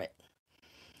there you have it.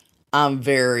 I'm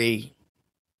very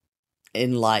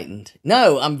enlightened.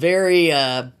 No, I'm very,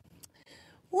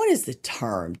 what is the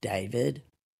term, David?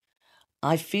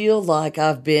 I feel like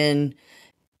I've been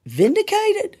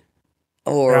vindicated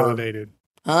or validated.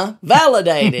 Huh?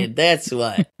 Validated. That's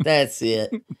what. That's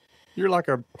it. You're like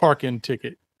a parking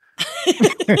ticket.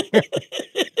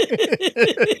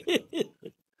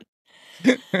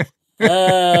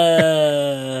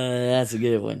 That's a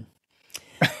good one.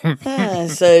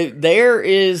 So there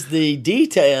is the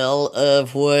detail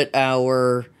of what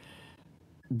our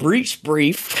breach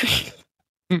brief.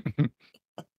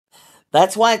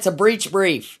 That's why it's a breach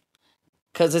brief,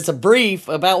 because it's a brief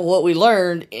about what we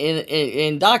learned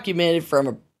and documented from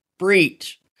a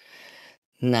breach.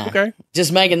 Nah, okay.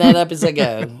 Just making that up as I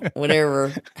go.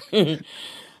 Whatever.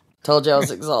 Told you I was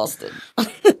exhausted.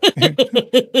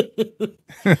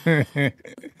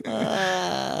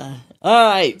 All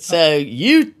right. So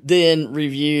you then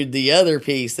reviewed the other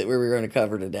piece that we were going to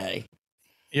cover today.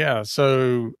 Yeah.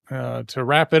 So to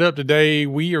wrap it up today,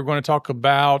 we are going to talk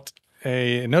about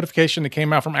a notification that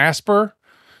came out from ASPR.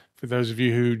 For those of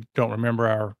you who don't remember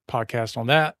our podcast on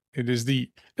that, it is the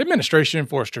Administration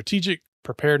for Strategic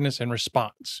Preparedness and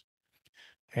Response.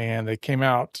 And they came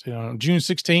out on June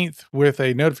 16th with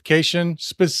a notification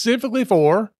specifically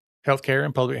for healthcare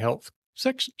and public health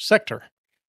sector,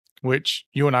 which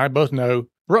you and I both know,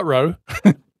 ruh-roh.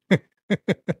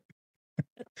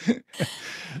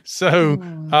 So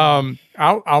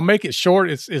I'll make it short.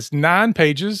 It's 9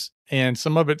 pages, and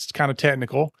some of it's kind of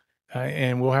technical,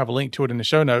 and we'll have a link to it in the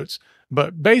show notes.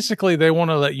 But basically, they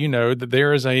want to let you know that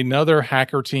there is another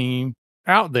hacker team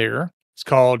out there. It's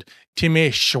called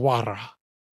Timisoara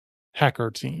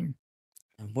Hacker Team.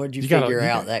 Where'd you figure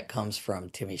out that comes from,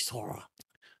 Timisoara?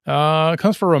 It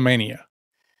comes from Romania.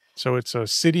 So it's a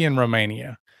city in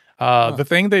Romania. The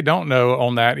thing they don't know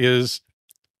on that is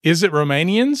it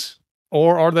Romanians,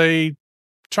 or are they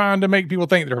trying to make people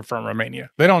think they're from Romania?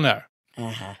 They don't know.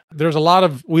 Uh-huh. There's a lot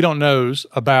of we don't knows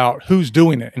about who's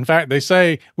doing it. In fact, they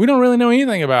say we don't really know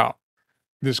anything about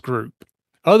this group,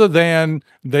 other than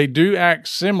they do act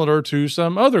similar to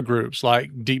some other groups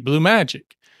like Deep Blue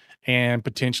Magic, and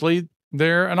potentially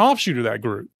they're an offshoot of that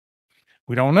group.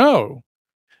 We don't know.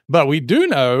 But we do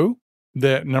know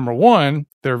that, number one,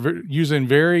 they're using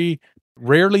very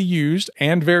rarely used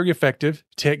and very effective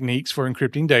techniques for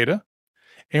encrypting data.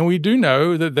 And we do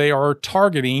know that they are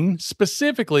targeting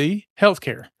specifically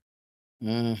healthcare.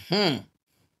 Mm-hmm.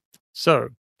 So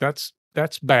that's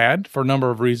bad for a number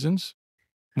of reasons.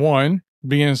 One,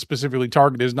 being specifically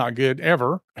targeted is not good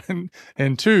ever.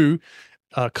 And two,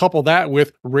 couple that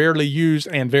with rarely used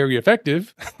and very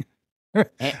effective.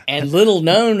 and little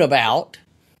known about.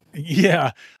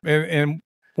 Yeah. And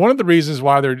one of the reasons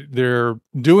why they're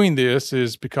doing this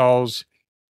is because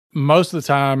most of the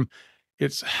time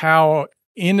it's how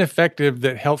ineffective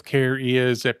that healthcare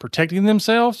is at protecting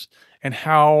themselves, and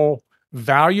how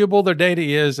valuable their data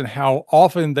is, and how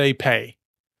often they pay.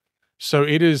 So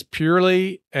it is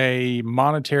purely a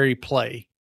monetary play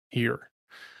here.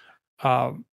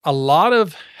 A lot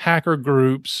of hacker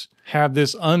groups have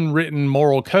this unwritten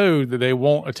moral code that they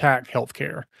won't attack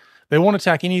healthcare. They won't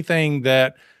attack anything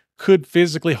that could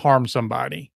physically harm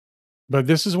somebody. But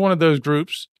this is one of those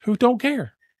groups who don't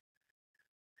care.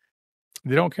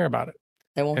 They don't care about it.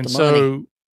 They want the money.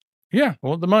 Yeah,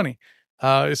 want the money.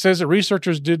 It says that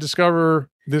researchers did discover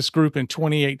this group in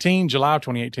 2018, July of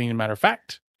 2018, as a matter of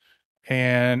fact.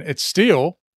 And it's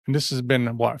still, and this has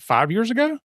been, 5 years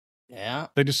ago? Yeah.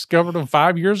 They discovered them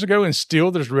 5 years ago, and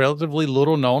still there's relatively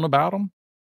little known about them.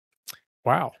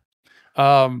 Wow.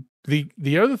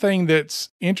 The other thing that's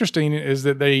interesting is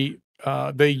that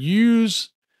they use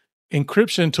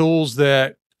encryption tools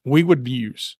that we would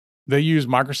use, They use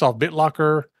Microsoft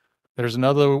BitLocker. There's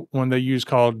another one they use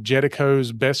called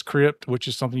Jetico's Best Crypt, which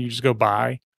is something you just go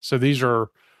buy. So these are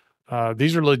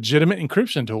legitimate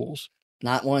encryption tools.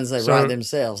 Not ones they write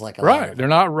themselves, like a lot right. of They're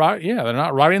not right. Yeah, they're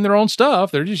not writing their own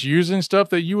stuff. They're just using stuff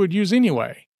that you would use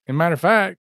anyway. As a matter of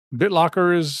fact,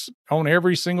 BitLocker is on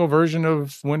every single version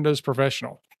of Windows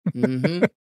Professional. Mm-hmm.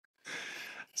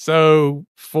 So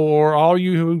for all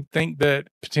you who think that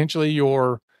potentially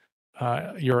your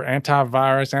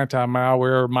antivirus,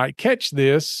 anti-malware might catch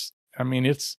this, I mean,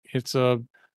 it's a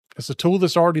tool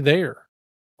that's already there,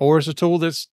 or it's a tool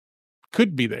that's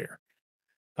could be there.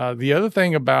 The other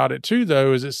thing about it too,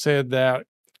 though, is it said that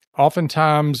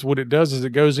oftentimes what it does is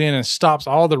it goes in and stops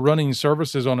all the running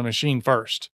services on a machine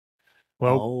first.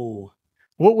 Well,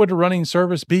 What would a running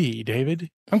service be,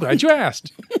 David? I'm glad you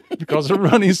asked. Because a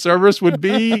running service would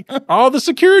be all the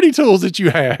security tools that you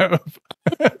have.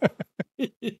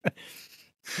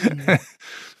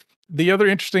 The other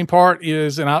interesting part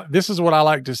is, and this is what I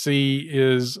like to see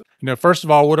is, first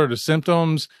of all, what are the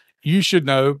symptoms? You should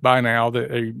know by now that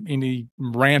any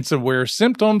ransomware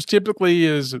symptoms typically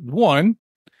is, one,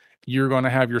 you're going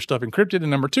to have your stuff encrypted, and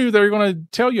number two, they're going to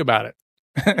tell you about it.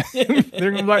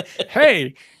 They're going to be like,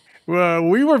 hey, well,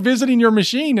 we were visiting your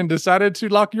machine and decided to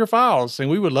lock your files,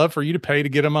 and we would love for you to pay to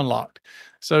get them unlocked.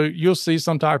 So you'll see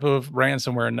some type of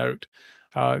ransomware note.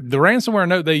 The ransomware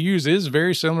note they use is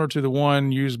very similar to the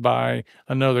one used by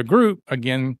another group.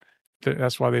 Again,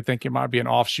 that's why they think it might be an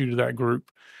offshoot of that group.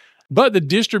 But the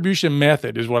distribution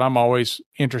method is what I'm always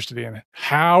interested in.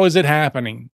 How is it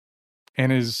happening?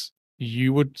 And as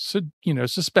you would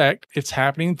suspect, it's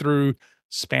happening through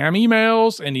spam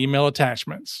emails and email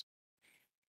attachments.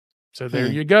 So there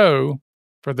you go.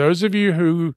 For those of you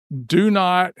who do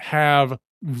not have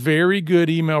very good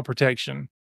email protection,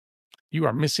 you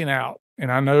are missing out.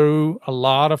 And I know a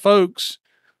lot of folks,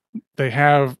 they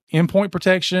have endpoint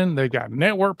protection, they've got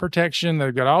network protection,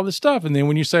 they've got all this stuff. And then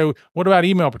when you say, what about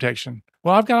email protection?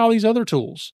 Well, I've got all these other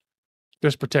tools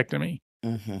that's protecting me.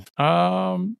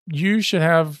 Mm-hmm. You should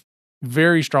have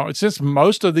very strong, since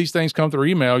most of these things come through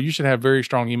email, you should have very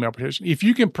strong email protection. If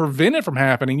you can prevent it from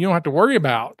happening, you don't have to worry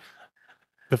about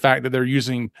the fact that they're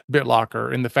using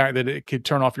BitLocker and the fact that it could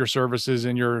turn off your services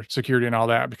and your security and all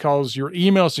that, because your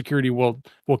email security will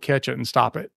catch it and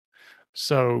stop it.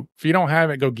 So if you don't have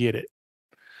it, go get it.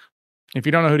 If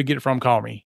you don't know who to get it from, call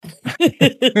me.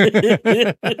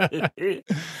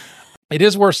 It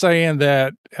is worth saying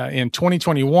that in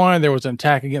 2021, there was an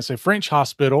attack against a French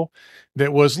hospital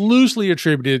that was loosely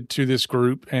attributed to this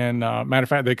group. And matter of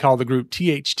fact, they called the group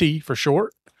THT for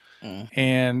short.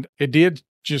 And it did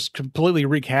just completely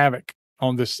wreak havoc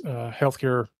on this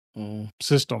healthcare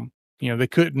system. They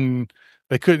couldn't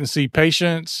see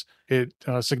patients. It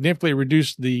significantly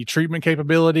reduced the treatment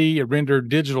capability. It rendered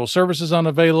digital services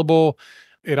unavailable.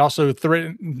 It also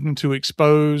threatened to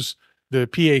expose the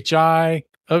PHI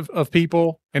of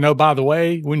people. And oh, by the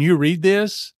way, when you read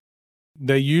this,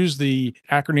 they use the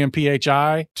acronym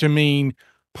PHI to mean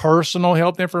personal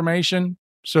health information.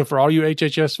 So for all you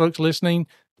HHS folks listening,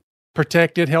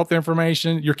 protected health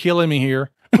information. You're killing me here.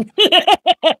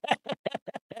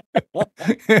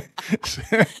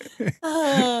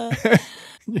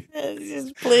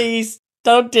 Just please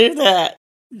don't do that.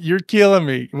 You're killing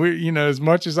me. As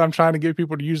much as I'm trying to get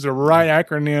people to use the right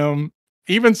acronym,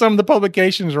 even some of the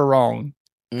publications are wrong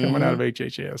coming out of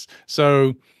HHS.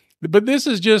 So, but this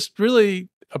is just really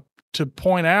to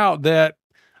point out that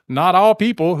not all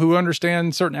people who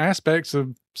understand certain aspects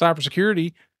of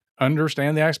cybersecurity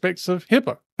understand the aspects of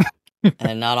HIPAA.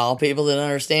 And not all people that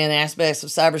understand aspects of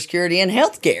cybersecurity and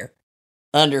healthcare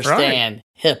understand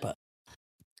HIPAA.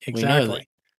 Exactly.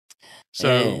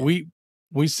 So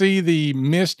we see the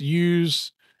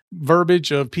misuse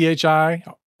verbiage of PHI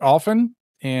often,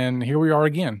 and here we are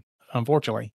again,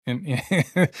 unfortunately. And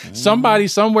somebody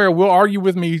somewhere will argue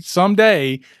with me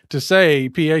someday to say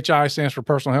PHI stands for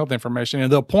personal health information,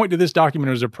 and they'll point to this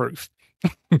document as a proof.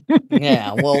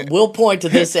 Yeah, well, we'll point to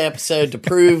this episode to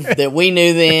prove that we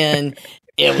knew then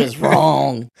it was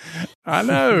wrong. I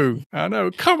know.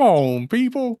 Come on,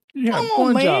 people. You have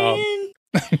one job.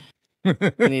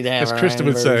 We need to have as Krista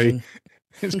would say.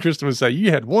 As Krista would say, you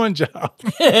had one job.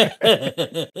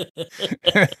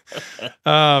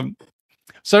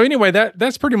 So anyway,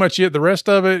 that's pretty much it. The rest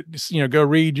of it, go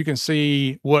read. You can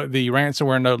see what the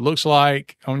ransomware note looks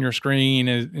like on your screen.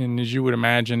 And as you would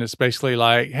imagine, it's basically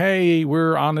like, hey,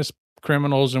 we're honest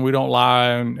criminals and we don't lie.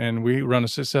 And we run a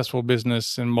successful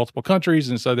business in multiple countries.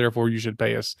 And so therefore you should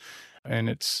pay us. And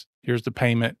here's the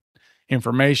payment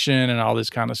information and all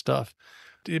this kind of stuff.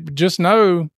 Just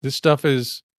know this stuff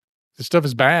is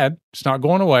bad. It's not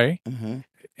going away. Mm-hmm.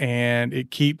 and it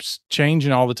keeps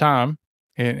changing all the time.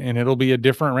 And it'll be a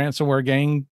different ransomware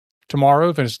gang tomorrow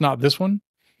if it's not this one.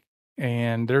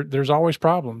 And there's always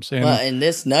problems. And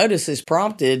this notice is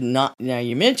prompted now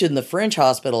you mentioned the French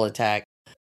hospital attack,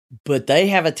 but they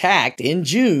have attacked in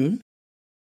June,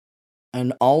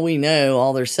 and all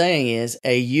they're saying is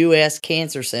a U.S.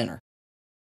 cancer center.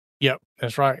 Yep,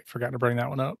 that's right. Forgot to bring that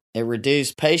one up. It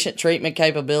reduced patient treatment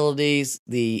capabilities,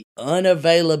 the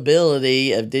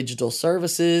unavailability of digital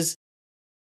services,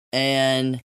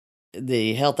 and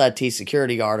the Health IT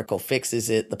Security article fixes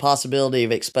it, the possibility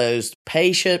of exposed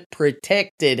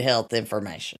patient-protected health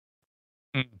information.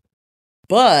 Mm.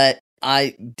 But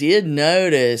I did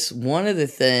notice one of the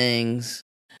things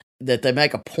that they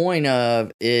make a point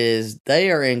of is they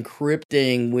are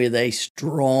encrypting with a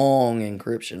strong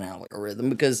encryption algorithm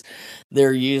because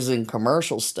they're using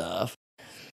commercial stuff.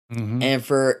 Mm-hmm. And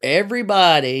for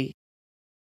everybody,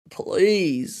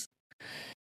 please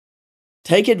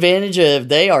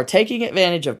they are taking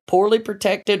advantage of poorly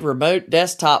protected remote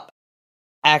desktop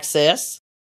access.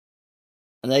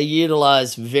 And they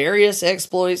utilize various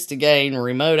exploits to gain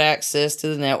remote access to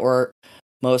the network.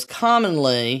 Most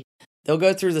commonly, they'll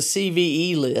go through the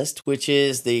CVE list, which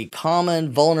is the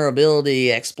Common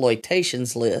Vulnerability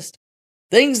Exploitations list.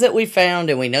 Things that we found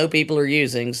and we know people are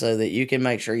using so that you can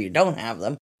make sure you don't have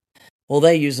them. Well,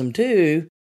 they use them too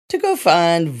to go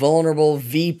find vulnerable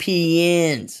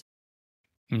VPNs.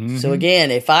 Mm-hmm. So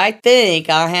again, if I think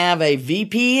I have a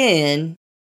VPN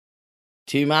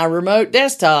to my remote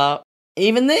desktop,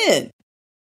 even then,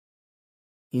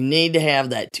 you need to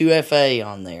have that 2FA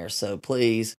on there. So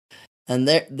please, and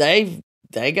they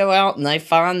go out and they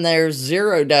find their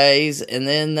 0 days, and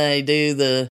then they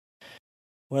do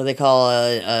what do they call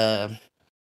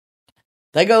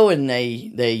they go and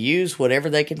they use whatever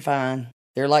they can find.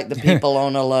 They're like the people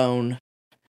on a loan.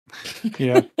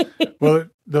 Yeah. Well,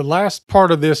 the last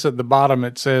part of this at the bottom,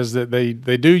 it says that they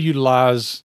do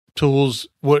utilize tools,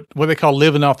 what they call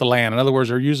living off the land. In other words,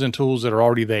 they're using tools that are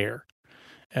already there,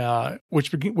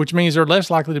 which means they're less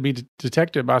likely to be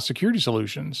detected by security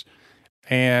solutions.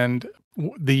 And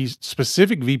the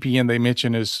specific VPN they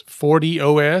mention is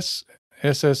FortiOS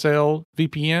SSL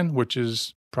VPN, which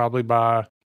is probably by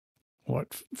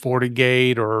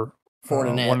FortiGate or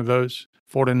Fortinet.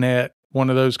 One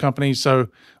of those companies. So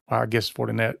I guess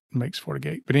Fortinet makes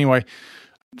FortiGate. But anyway,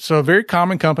 so a very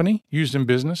common company used in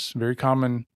business, very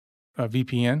common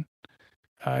VPN.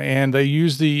 And they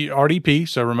use the RDP,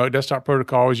 so remote desktop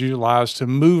protocol, is utilized to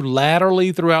move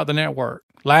laterally throughout the network.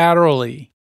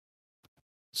 Laterally.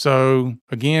 So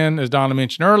again, as Donna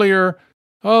mentioned earlier,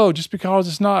 just because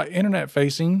it's not internet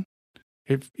facing,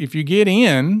 if you get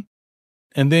in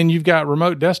and then you've got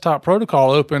remote desktop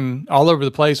protocol open all over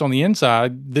the place on the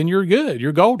inside, then you're good.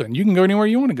 You're golden. You can go anywhere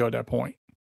you want to go at that point.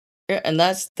 Yeah, and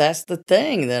that's the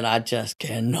thing that I just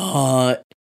cannot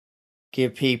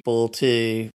get people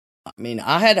to. I mean,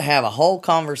 I had to have a whole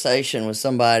conversation with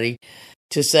somebody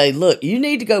to say, look, you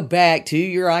need to go back to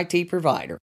your IT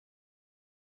provider.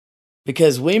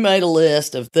 Because we made a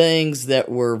list of things that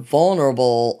were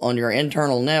vulnerable on your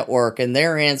internal network, and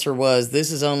their answer was,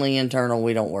 this is only internal,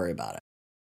 we don't worry about it.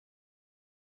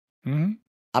 Mm-hmm.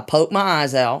 I poked my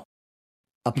eyes out.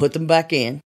 I put them back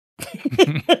in.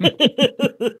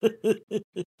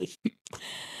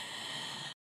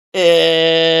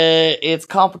 It's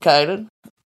complicated,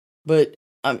 but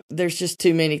there's just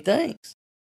too many things.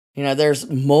 There's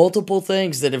multiple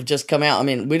things that have just come out. I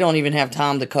mean, we don't even have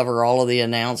time to cover all of the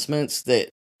announcements that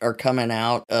are coming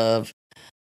out of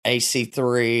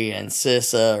AC3 and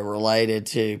CISA related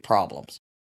to problems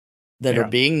that are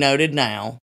being noted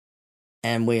now.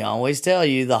 And we always tell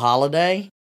you the holiday,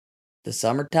 the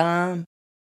summertime,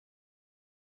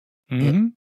 mm-hmm.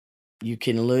 You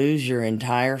can lose your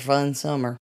entire fun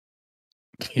summer.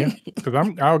 Yeah, because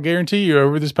I'll guarantee you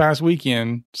over this past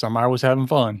weekend, somebody was having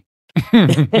fun.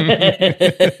 And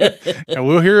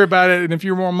we'll hear about it in a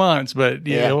few more months, but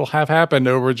it'll have happened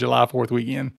over July 4th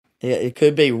weekend. Yeah, it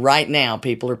could be right now.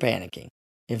 People are panicking.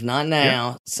 If not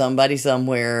now, somebody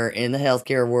somewhere in the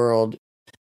healthcare world,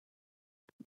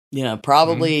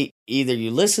 probably either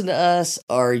you listen to us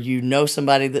or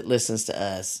somebody that listens to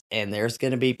us, and there's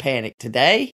going to be panic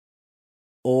today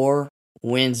or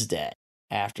Wednesday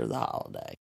after the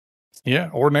holiday. Yeah,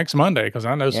 or next Monday, because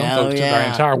I know some folks took their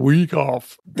entire week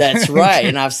off. That's right,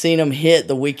 and I've seen them hit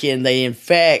the weekend they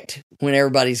infect when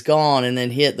everybody's gone and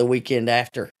then hit the weekend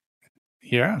after.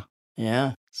 Yeah.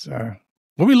 Yeah. So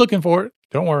we'll be looking for it.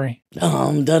 Don't worry.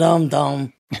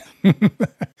 Dum.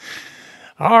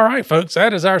 All right, folks,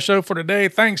 that is our show for today.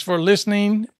 Thanks for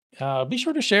listening. Be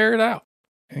sure to share it out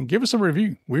and give us a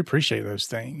review. We appreciate those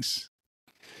things.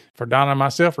 For Donna and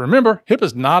myself, remember, HIPAA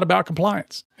is not about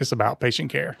compliance. It's about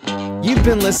patient care. You've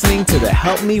been listening to the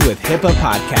Help Me with HIPAA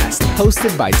podcast,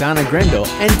 hosted by Donna Grindle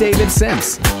and David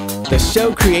Sims. The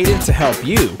show created to help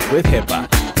you with HIPAA.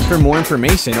 For more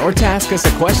information or to ask us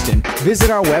a question, visit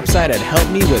our website at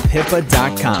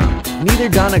helpmewithhipaa.com. Neither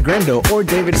Donna Grindle or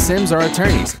David Sims are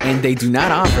attorneys, and they do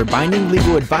not offer binding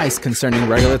legal advice concerning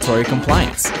regulatory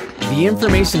compliance. The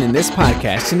information in this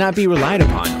podcast should not be relied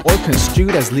upon or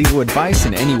construed as legal advice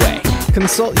in any way.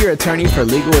 Consult your attorney for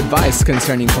legal advice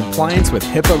concerning compliance with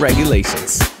HIPAA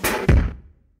regulations.